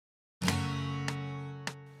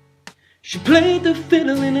She played the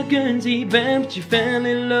fiddle in a Guernsey band, but she fell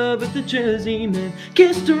in love with the Jersey man.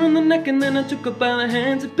 Kissed her on the neck and then I took her by the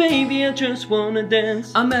hands, and baby, I just wanna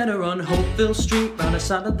dance. I met her on Hopeville Street, round the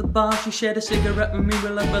side of the bar. She shared a cigarette with me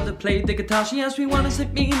while her brother played the guitar. She asked me, wanna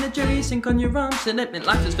sit me in the Jerry sink on your arm? Said that meant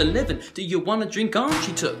life is for living, do you wanna drink on?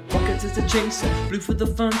 She took pockets as a chaser, blew for the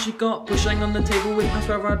fun she got, pushing on the table with us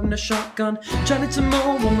while riding a shotgun. Chatted some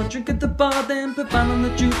more, one more drink at the bar, then put down on the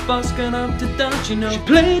jukebox, got up to dance, you know. She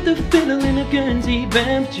played the fiddle in a Guernsey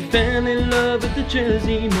band, but she fell in love with the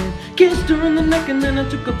Jersey man. Kissed her on the neck and then I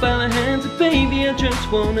took her by the hands, and baby, I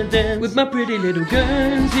just wanna dance with my pretty little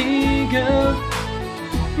Guernsey girl.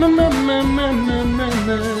 My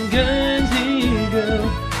Guernsey girl.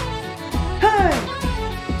 Hey!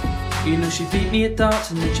 You know, she beat me at darts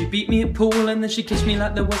and then she beat me at pool, and then she kissed me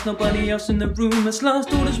like there was nobody else in the room. As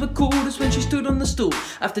last orders were called as when she stood on the stool,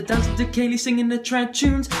 after dancing to Kaylee singing the trad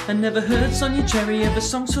tunes. I never heard Sonia Cherry ever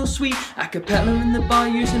song so sweet. A cappella in the bar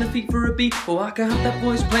using her feet for a beat. Oh, I could have that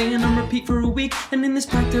voice playing on repeat for a week, and in this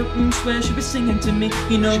packed up room swear she was singing to me.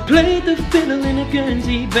 You know, she played the fiddle in a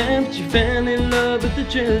Guernsey band, but she fell in love with the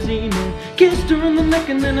Jersey man. Kissed her on the neck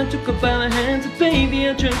and then I took her by the hands, and baby,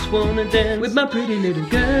 I just wanna dance with my pretty little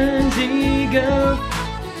Guernsey girl.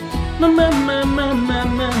 My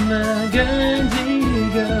Guernsey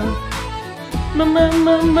girl. My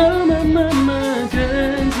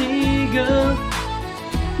Guernsey girl.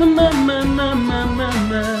 My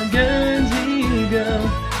Guernsey girl.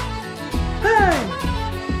 Hey!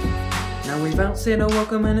 Now we've outsaid our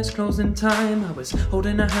welcome and it's closing time. I was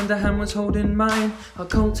holding her hand was holding mine. Our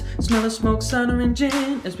coats smell of smoke, cider and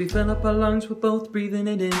gin. As we fill up our lungs, we're both breathing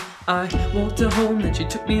it in. I walked her home, then she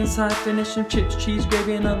took me inside, finished some chips, cheese,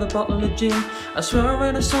 gravy, another bottle of gin. I swear I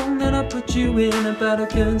wrote a song that I put you in, about a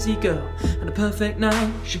Guernsey girl and a perfect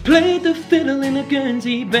night. She played the fiddle in a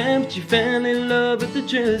Guernsey band, but she fell in love with the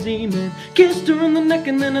Jersey man. Kissed her on the neck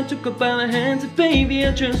and then I took her by the hands, and baby,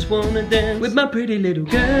 I just wanna dance with my pretty little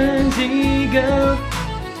Guernsey girl.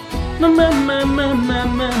 My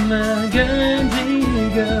Guernsey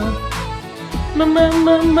girl. My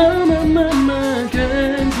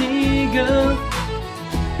Guernsey girl.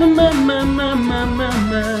 My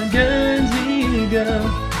Guernsey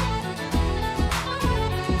girl.